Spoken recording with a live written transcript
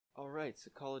Alright,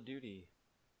 so Call of Duty.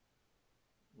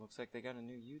 Looks like they got a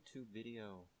new YouTube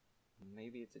video.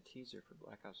 Maybe it's a teaser for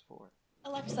Black Ops 4.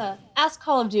 Alexa, ask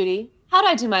Call of Duty, how'd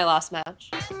I do my last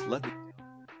match? I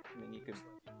mean,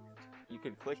 you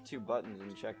could click 2 buttons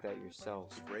and check that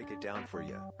yourself. Break it down for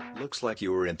you. Looks like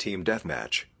you were in Team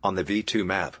Deathmatch. On the V2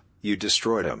 map, you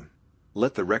destroyed him.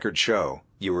 Let the record show,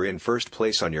 you were in first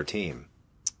place on your team.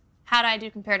 How'd I do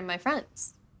compared to my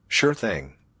friends? Sure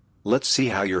thing. Let's see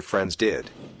how your friends did.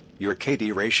 Your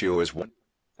KD ratio is 1.2.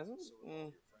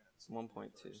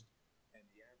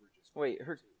 Wait,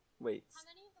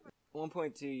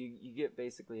 1.2, you get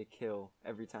basically a kill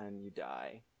every time you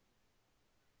die.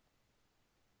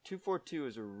 242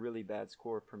 is a really bad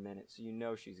score per minute, so you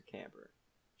know she's a camper.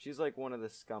 She's like one of the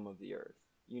scum of the earth.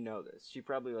 You know this. She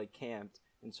probably like camped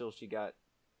until she got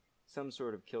some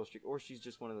sort of kill streak, or she's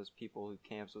just one of those people who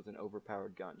camps with an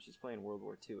overpowered gun. She's playing World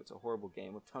War II. It's a horrible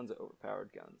game with tons of overpowered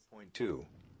guns. 0.2.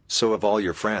 So of all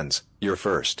your friends, you're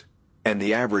first. And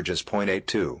the average is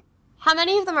 0.82. How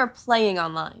many of them are playing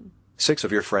online? 6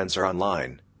 of your friends are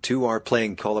online. 2 are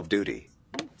playing Call of Duty.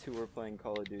 2 are playing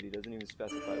Call of Duty. Doesn't even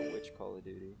specify which Call of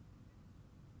Duty.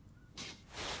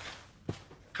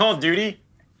 Call of Duty?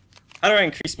 How do I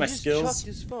increase my skills? He just chucked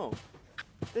his phone.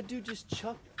 That dude just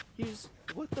chucked.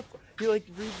 What the fuck? He like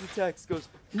reads the text, goes,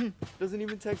 doesn't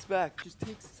even text back. Just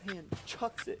takes his hand,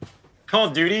 chucks it. Call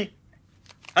of Duty?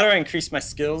 How do I increase my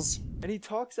skills? And he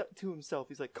talks up to himself.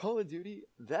 He's like, Call of Duty?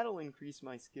 That'll increase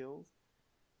my skills.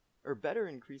 Or better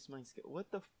increase my skill.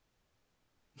 What the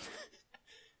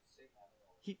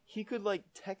He could like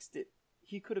text it.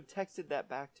 He could have texted that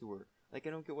back to her. Like, I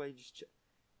don't get why he just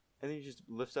and then he just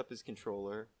lifts up his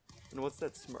controller. And what's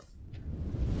that smart?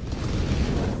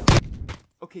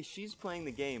 Okay, she's playing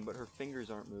the game, but her fingers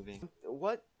aren't moving.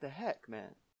 What the heck,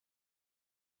 man?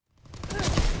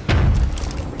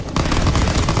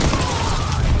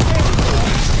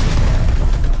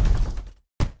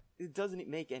 It doesn't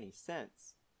make any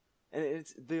sense. And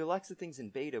it's the Alexa thing's in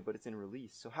beta, but it's in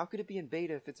release. So how could it be in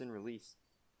beta if it's in release?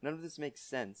 None of this makes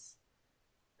sense.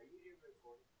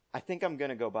 I think I'm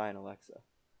gonna go buy an Alexa.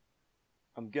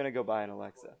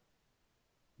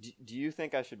 Do you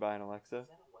think I should buy an Alexa?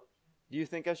 Do you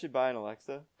think I should buy an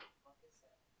Alexa?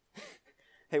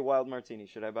 Hey, Wild Martini,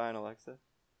 should I buy an Alexa?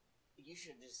 You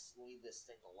should just leave this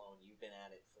thing alone. You've been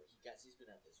at it for he's been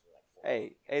at this for like 4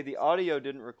 hours. Hey, the audio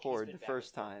didn't record the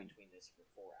first time. Between this for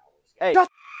 4 hours. Hey.